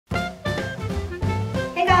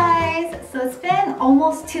So it's been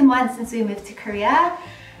almost 2 months since we moved to Korea.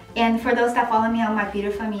 And for those that follow me on my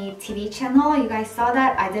Beautifymeeh TV channel, you guys saw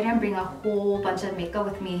that I didn't bring a whole bunch of makeup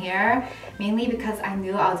with me here. Mainly because I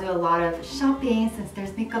knew I'll do a lot of shopping since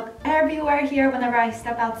there's makeup everywhere here whenever I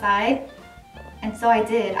step outside. And so I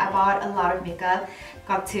did. I bought a lot of makeup,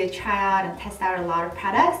 got to try out and test out a lot of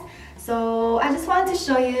products. So I just wanted to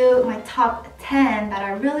show you my top 10 that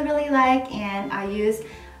I really like and I use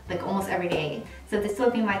like almost every day. So this will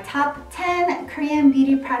be my top 10 Korean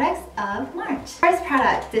beauty products of March. First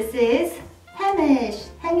product, this is HEIMIsh.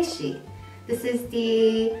 This is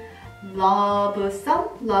the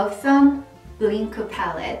Lovesome Blink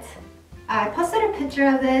palette. I posted a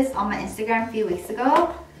picture of this on my Instagram a few weeks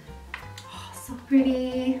ago. Oh, so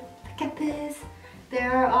pretty. Look at this.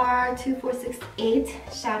 There are 2, 4, 6, 8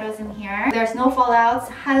 shadows in here. There's no fallouts,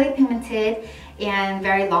 highly pigmented, and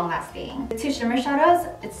very long lasting. The 2 shimmer shadows,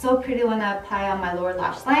 it's so pretty when I apply on my lower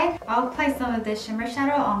lash line. I'll apply some of this shimmer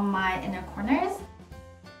shadow on my inner corners.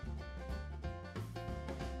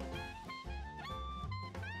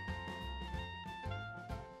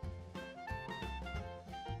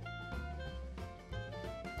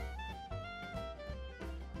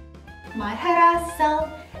 My HERA Self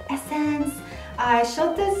Essence. I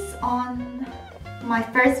showed this on my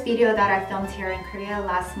first video that I filmed here in Korea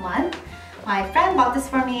last month. My friend bought this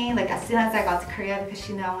for me like as soon as I got to Korea because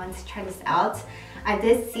she knew I wanted to try this out. I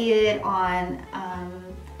did see it on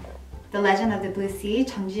The Legend of the Blue Sea.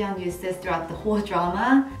 Chun Ji-yeon used this throughout the whole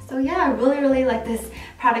drama. So yeah, I really like this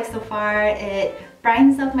product so far. It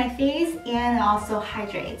brightens up my face and it also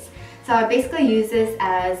hydrates. So I basically use this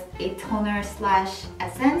as a toner slash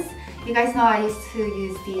essence. You guys know I used to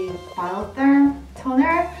use the Beautifymeeh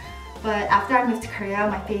toner, but after I moved to Korea,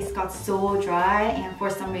 my face got so dry and for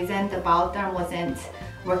some reason the Beautifymeeh wasn't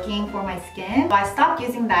working for my skin. So I stopped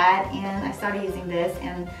using that and I started using this,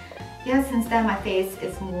 and yeah, since then my face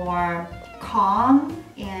is more calm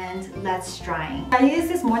and less drying. I use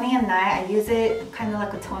this morning and night. I use it kind of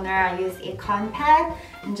like a toner. I use a cotton pad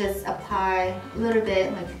and just apply a little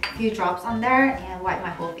bit, like a few drops on there and wipe my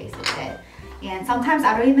whole face with it. And sometimes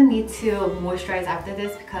I don't even need to moisturize after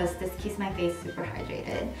this because this keeps my face super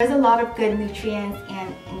hydrated. There's a lot of good nutrients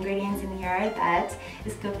and ingredients in here that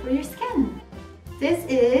is good for your skin. This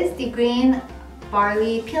is the green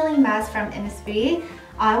barley peeling mask from Innisfree.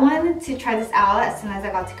 I wanted to try this out as soon as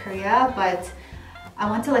I got to Korea, but I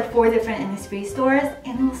went to like 4 different Innisfree stores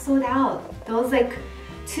and it was sold out. There was like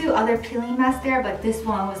 2 other peeling masks there, but this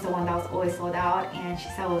one was the one that was always sold out and she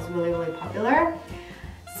said it was really popular.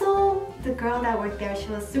 So the girl that worked there, she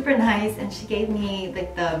was super nice and she gave me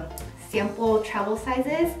like the sample travel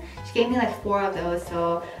sizes. She gave me like 4 of those,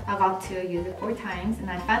 so I got to use it 4 times and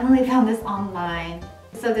I finally found this online.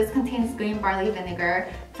 So this contains green barley vinegar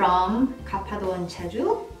from Kapado and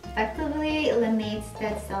Jeju. Effectively eliminates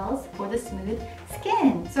dead cells for the smooth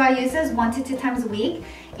skin. So I use this 1 to 2 times a week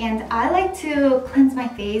and I like to cleanse my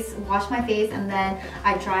face, wash my face, and then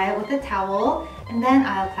I dry it with a towel and then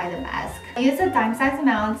I apply the mask. I use a dime size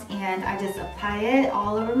amount and I just apply it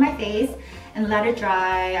all over my face and let it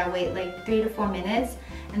dry. I wait like 3 to 4 minutes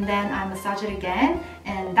and then I massage it again,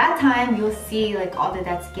 and that time you'll see like all the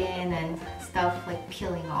dead skin and stuff like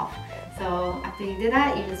peeling off. So after you do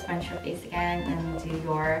that, you just rinse your face again and do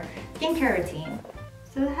your skincare routine.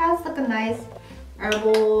 So it has like a nice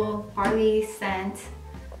herbal barley scent.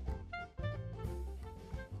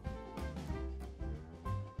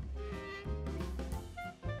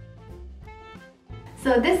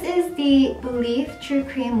 So this is the Believe True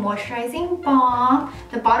Cream Moisturizing Balm.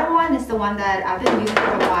 The bottom one is the one that I've been using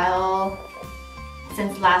for a while,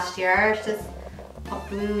 since last year. It's just a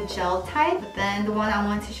blue gel type. But then the one I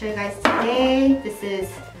want to show you guys today, this is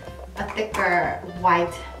a thicker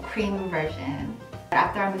white cream version.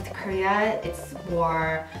 After I moved to Korea, it's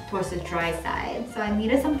more towards the dry side. So I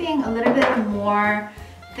needed something a little bit more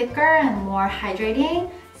thicker and more hydrating.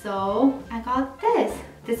 So I got this.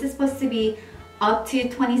 This is supposed to be up to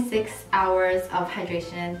 26 hours of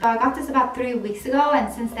hydration. So I got this about 3 weeks ago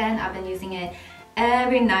and since then I've been using it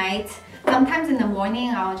every night. Sometimes in the morning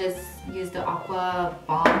I'll just use the Aqua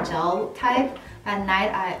Balm Gel type. At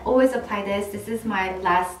night I always apply this. This is my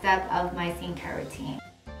last step of my skincare routine.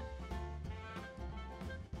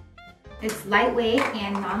 It's lightweight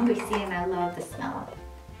and non-greasy and I love the smell.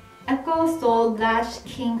 Echo Soul Lash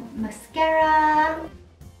King Mascara.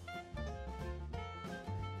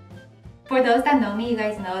 For those that know me, you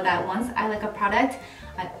guys know that once I like a product,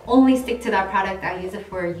 I only stick to that product. I use it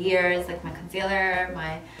for years, like my concealer,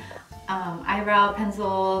 my eyebrow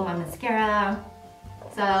pencil, my mascara.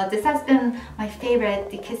 So this has been my favorite,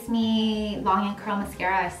 the Kiss Me Long and Curl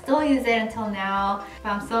Mascara. I still use it until now, but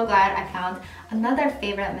I'm so glad I found another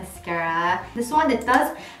favorite mascara. This one, it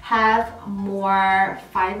does have more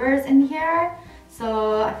fibers in here,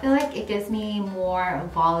 so I feel like it gives me more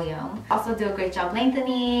volume. Also do a great job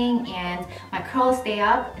lengthening, and my curls stay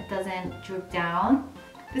up, it doesn't droop down.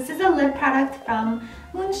 This is a lip product from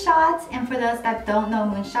Moonshot, and for those that don't know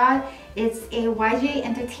Moonshot, it's a YG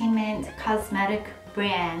Entertainment cosmetic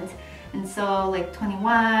brand. And so like 21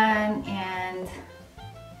 and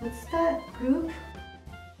what's that group?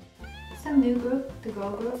 What's that new group? The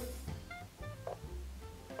girl group?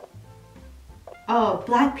 Oh,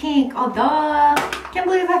 Blackpink. Oh, duh! Can't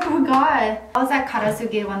believe I forgot. I was at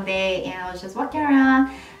Karasugi one day and I was just walking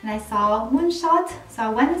around and I saw Moonshot. So I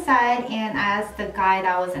went inside and asked the guy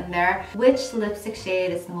that was in there which lipstick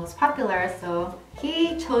shade is the most popular. So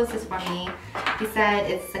he chose this for me. He said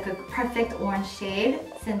it's like a perfect orange shade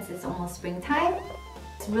since it's almost springtime.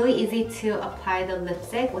 It's really easy to apply the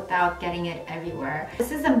lipstick without getting it everywhere.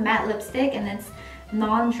 This is a matte lipstick and it's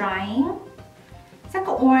non-drying. It's like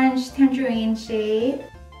an orange tangerine shade.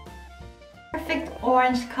 Perfect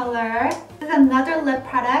orange color. This is another lip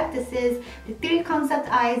product. This is the 3 Concept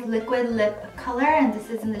Eyes Liquid Lip Color, and this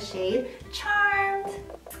is in the shade Charmed.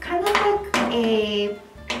 It's kind of like a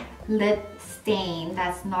lip stain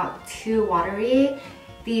that's not too watery.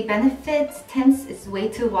 The Benefit Tints is way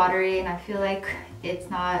too watery and I feel like it's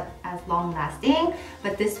not as long lasting,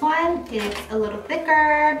 but this one is a little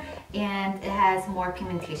thicker and it has more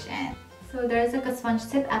pigmentation. So there's like a sponge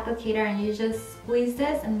tip applicator and you just squeeze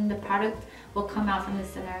this and the product will come out from the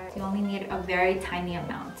center. You only need a very tiny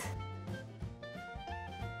amount.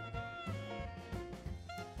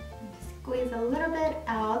 Squeeze a little bit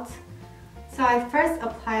out. So I first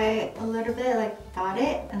apply a little bit, like dot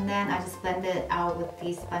it, and then I just blend it out with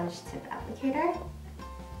the sponge tip applicator.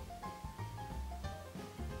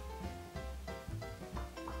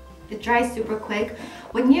 It dries super quick.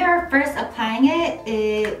 When you're first applying it,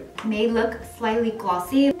 it may look slightly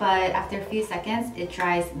glossy, but after a few seconds, it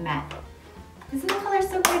dries matte. Isn't the color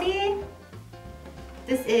so pretty?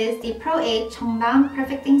 This is the Pro 8 Cheongdam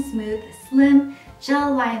Perfecting Smooth Slim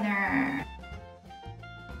Gel Liner.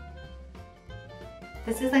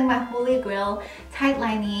 This is like my holy grail tight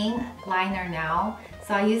lining liner now.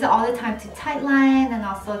 So I use it all the time to tight line and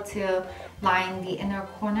also to line the inner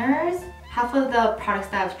corners. Half of the products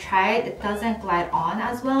that I've tried, it doesn't glide on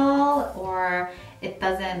as well, or it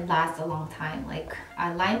doesn't last a long time. Like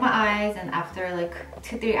I line my eyes and after like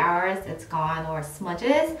 2-3 hours it's gone or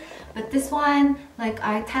smudges. But this one, like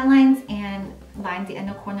I tight lined and lined the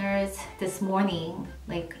inner corners this morning,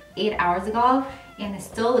 like 8 hours ago, and it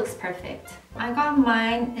still looks perfect. I got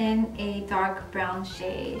mine in a dark brown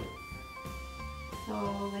shade.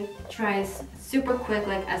 So it dries super quick,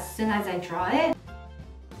 like as soon as I draw it.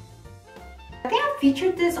 I think I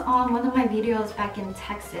featured this on one of my videos back in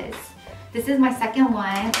Texas. This is my second one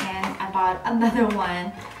and I bought another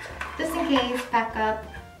one just in case, backup.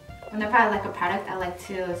 Whenever I like a product, I like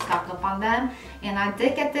to stock up on them. And I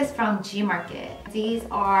did get this from G Market. These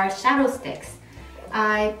are shadow sticks.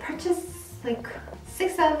 I purchased like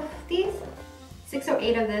 6 of these, 6 or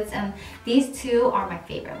 8 of this, and these 2 are my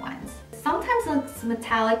favorite ones. Sometimes it looks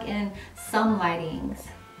metallic in some lightings,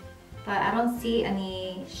 but I don't see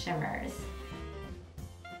any shimmers.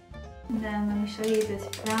 And then let me show you this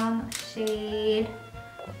brown shade.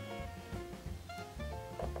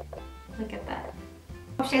 Look at that.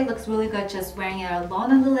 This shade looks really good just wearing it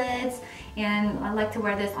alone on the lids, and I like to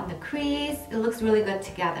wear this on the crease. It looks really good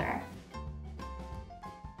together.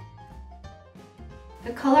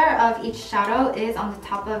 The color of each shadow is on the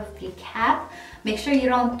top of the cap. Make sure you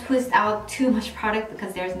don't twist out too much product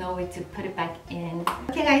because there's no way to put it back in.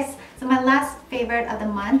 Okay guys, so my last favorite of the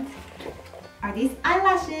month are these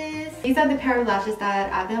eyelashes. These are the pair of lashes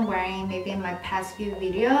that I've been wearing maybe in my past few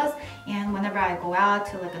videos, and whenever I go out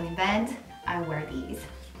to like an event, I wear these.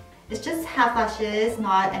 It's just half lashes,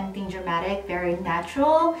 not anything dramatic, very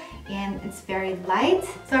natural, and it's very light.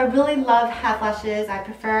 So I really love half lashes. I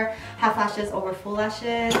prefer half lashes over full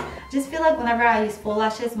lashes. I just feel like whenever I use full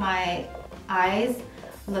lashes, my eyes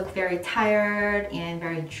look very tired and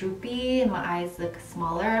very droopy and my eyes look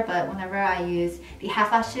smaller, but whenever I use the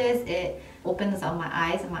half lashes, it opens up my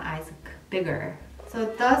eyes and my eyes look bigger. So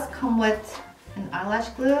it does come with an eyelash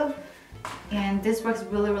glue, and this works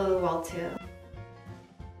really well too.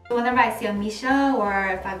 Whenever I see a Misha or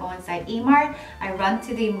if I go inside E-Mart, I run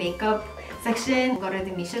to the makeup section, go to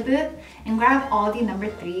the Misha booth and grab all the number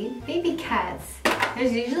 3 baby cats.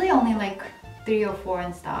 There's usually only like 3 or 4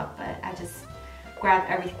 in stock, but I just grab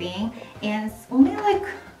everything, and it's only like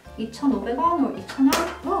 2,500원 or 2,000원?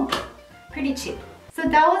 Oh, pretty cheap. So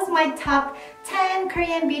that was my top 10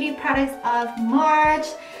 Korean beauty products of March.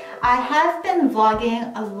 I have been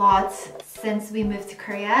vlogging a lot since we moved to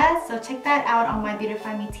Korea, so check that out on my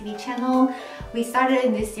Beautifymeeh TV channel. We started a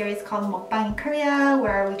new series called Mukbang in Korea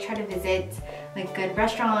where we try to visit like good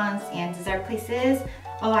restaurants and dessert places.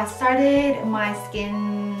 Oh, I started my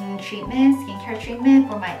skincare treatment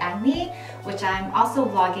for my acne, which I'm also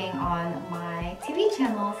vlogging on my TV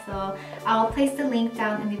channel. So I'll place the link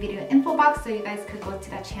down in the video info box so you guys could go to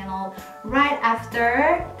that channel right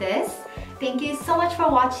after this. Thank you so much for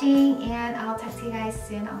watching, and I'll talk to you guys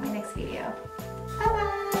soon on my next video. Bye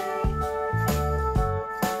bye!